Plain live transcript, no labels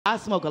I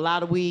smoke a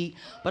lot of weed,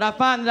 but I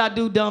find that I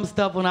do dumb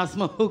stuff when I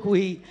smoke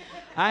weed.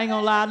 I ain't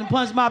gonna lie, I done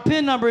punched my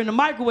PIN number in the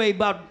microwave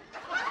about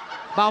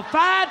 5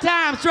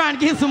 times trying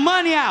to get some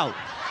money out.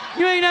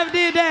 You ain't never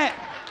did that?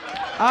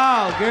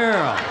 Oh,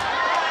 girl.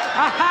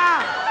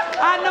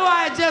 I knew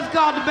I had just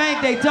called the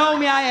bank. They told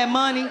me I had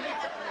money.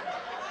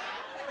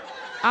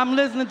 I'm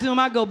listening to them.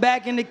 I go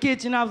back in the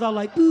kitchen. I was all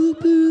like, boo,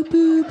 boo,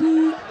 boo,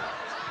 boo.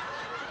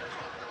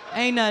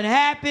 Ain't nothing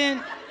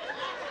happened.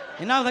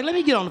 And I was like, let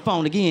me get on the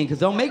phone again, because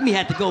don't make me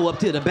have to go up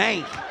to the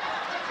bank.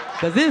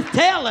 Because this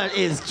teller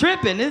is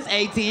tripping, this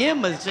ATM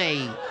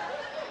machine.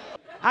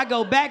 I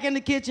go back in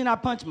the kitchen, I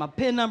punch my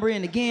PIN number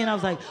in again. I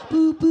was like,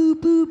 boo, boo,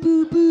 boo,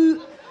 boo,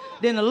 boo.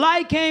 Then the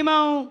light came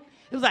on.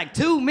 It was like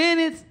 2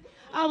 minutes.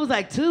 I was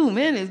like, 2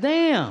 minutes,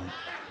 damn.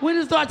 When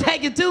did it start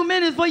taking 2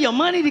 minutes for your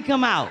money to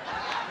come out?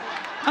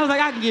 I was like,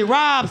 I can get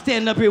robbed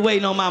standing up here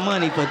waiting on my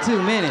money for 2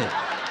 minutes.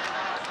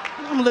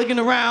 I'm looking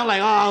around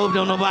like, oh, I hope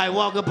don't nobody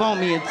walk up on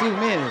me in 2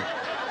 minutes.